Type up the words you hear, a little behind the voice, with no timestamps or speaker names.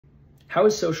How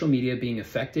is social media being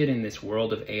affected in this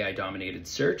world of AI-dominated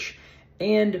search?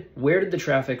 And where did the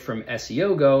traffic from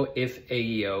SEO go if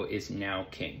AEO is now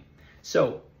king?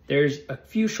 So there's a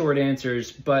few short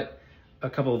answers, but a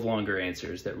couple of longer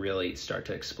answers that really start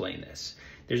to explain this.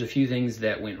 There's a few things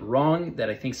that went wrong that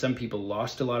I think some people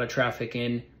lost a lot of traffic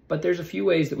in, but there's a few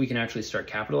ways that we can actually start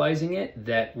capitalizing it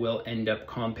that will end up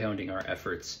compounding our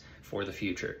efforts for the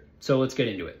future. So let's get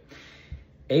into it.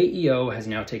 AEO has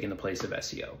now taken the place of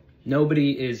SEO.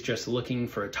 Nobody is just looking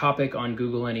for a topic on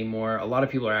Google anymore. A lot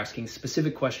of people are asking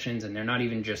specific questions and they're not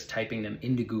even just typing them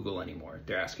into Google anymore.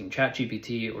 They're asking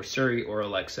ChatGPT or Siri or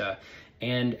Alexa,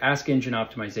 and Ask Engine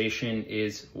Optimization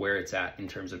is where it's at in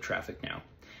terms of traffic now.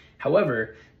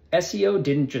 However, SEO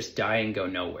didn't just die and go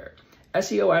nowhere.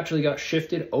 SEO actually got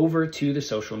shifted over to the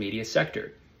social media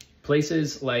sector.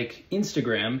 Places like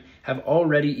Instagram have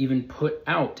already even put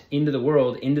out into the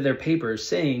world, into their papers,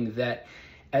 saying that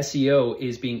SEO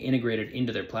is being integrated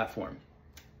into their platform.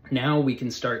 Now we can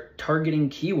start targeting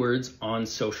keywords on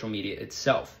social media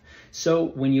itself. So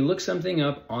when you look something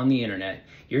up on the internet,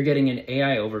 you're getting an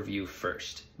AI overview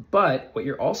first. But what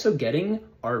you're also getting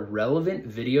are relevant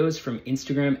videos from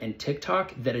Instagram and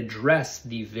TikTok that address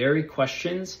the very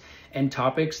questions and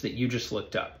topics that you just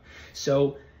looked up.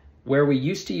 So where we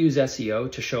used to use SEO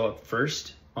to show up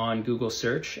first on Google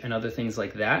search and other things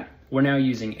like that, we're now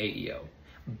using AEO.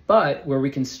 But where we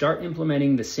can start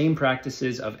implementing the same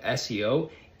practices of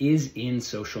SEO is in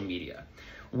social media.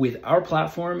 With our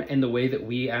platform and the way that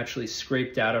we actually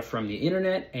scrape data from the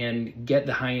internet and get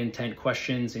the high intent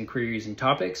questions and queries and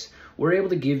topics, we're able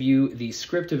to give you the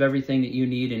script of everything that you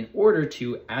need in order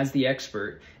to, as the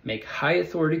expert, make high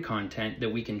authority content that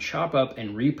we can chop up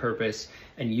and repurpose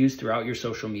and use throughout your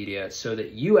social media so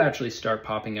that you actually start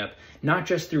popping up, not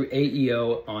just through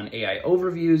AEO on AI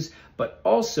overviews, but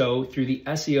also through the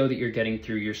SEO that you're getting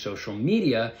through your social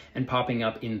media and popping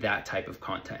up in that type of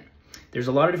content. There's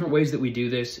a lot of different ways that we do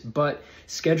this, but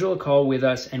schedule a call with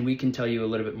us and we can tell you a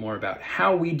little bit more about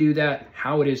how we do that,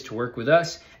 how it is to work with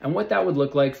us, and what that would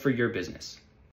look like for your business.